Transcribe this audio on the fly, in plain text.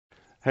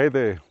Hey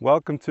there,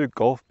 welcome to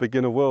Golf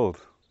Beginner World.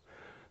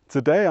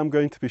 Today I'm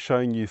going to be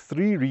showing you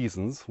 3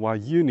 reasons why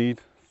you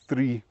need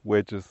 3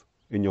 wedges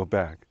in your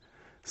bag.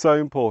 So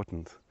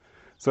important.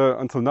 So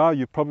until now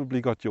you've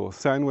probably got your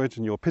sand wedge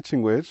and your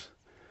pitching wedge,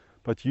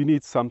 but you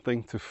need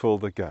something to fill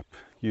the gap.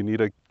 You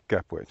need a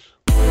gap wedge.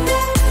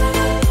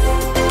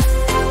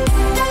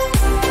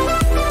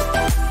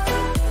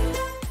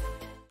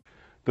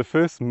 The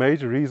first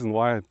major reason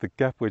why the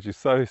gap wedge is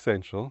so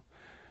essential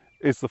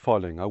is the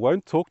following. I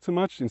won't talk too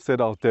much,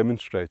 instead I'll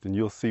demonstrate and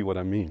you'll see what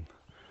I mean.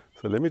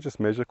 So let me just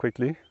measure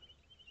quickly.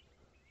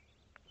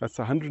 That's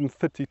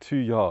 132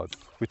 yards,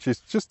 which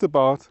is just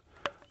about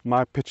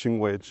my pitching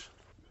wedge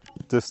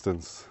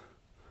distance.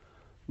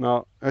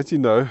 Now, as you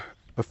know,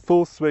 a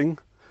full swing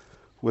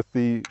with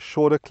the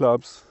shorter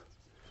clubs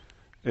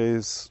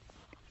is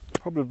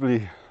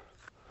probably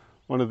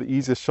one of the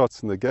easiest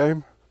shots in the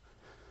game.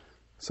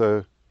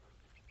 So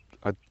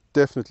I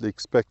definitely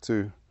expect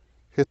to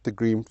hit the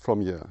green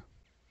from here.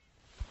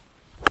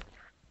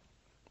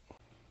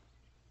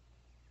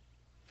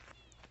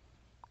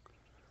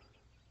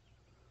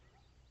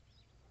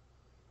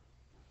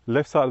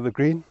 Left side of the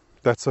green,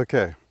 that's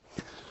okay.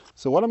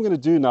 So what I'm going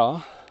to do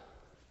now,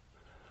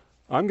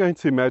 I'm going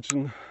to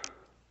imagine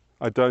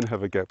I don't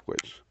have a gap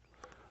wedge.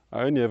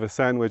 I only have a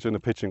sand wedge and a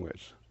pitching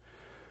wedge.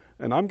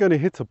 And I'm going to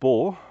hit a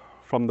ball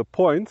from the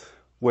point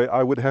where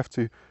I would have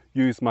to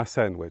use my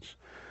sand wedge.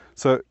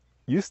 So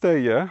you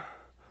stay here,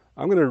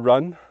 I'm going to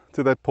run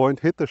to that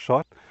point, hit the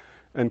shot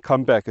and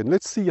come back. And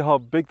let's see how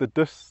big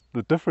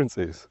the difference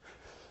is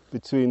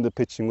between the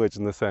pitching wedge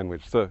and the sand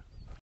wedge. So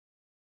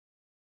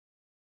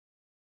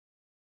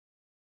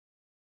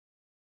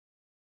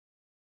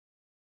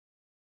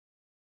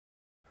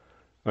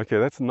okay,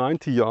 that's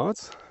 90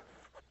 yards.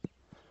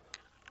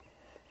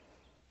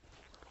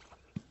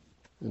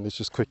 And let's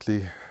just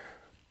quickly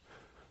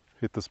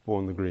hit this ball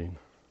on the green.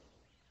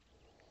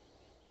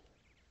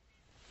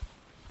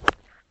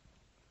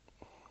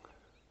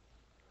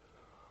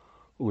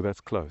 Oh,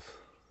 that's close.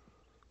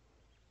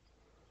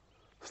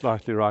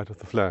 Slightly right of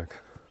the flag.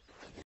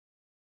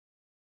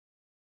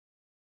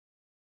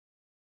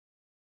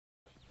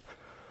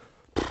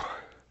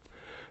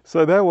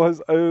 So that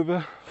was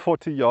over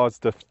 40 yards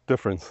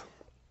difference.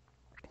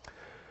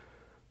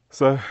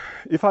 So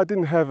if I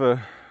didn't have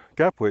a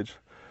gap wedge,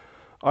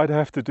 I'd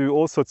have to do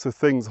all sorts of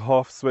things,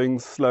 half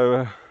swings,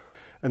 slower,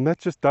 and that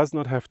just does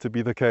not have to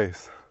be the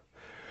case.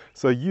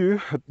 So you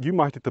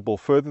might hit the ball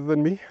further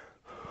than me,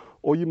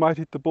 or you might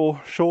hit the ball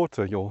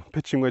shorter. Your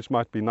pitching wedge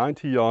might be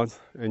 90 yards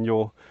and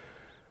your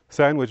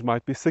sand wedge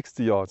might be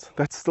 60 yards.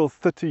 That's still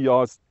 30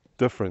 yards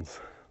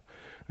difference.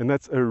 And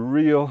that's a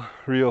real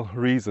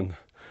reason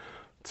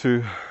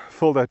to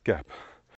fill that gap.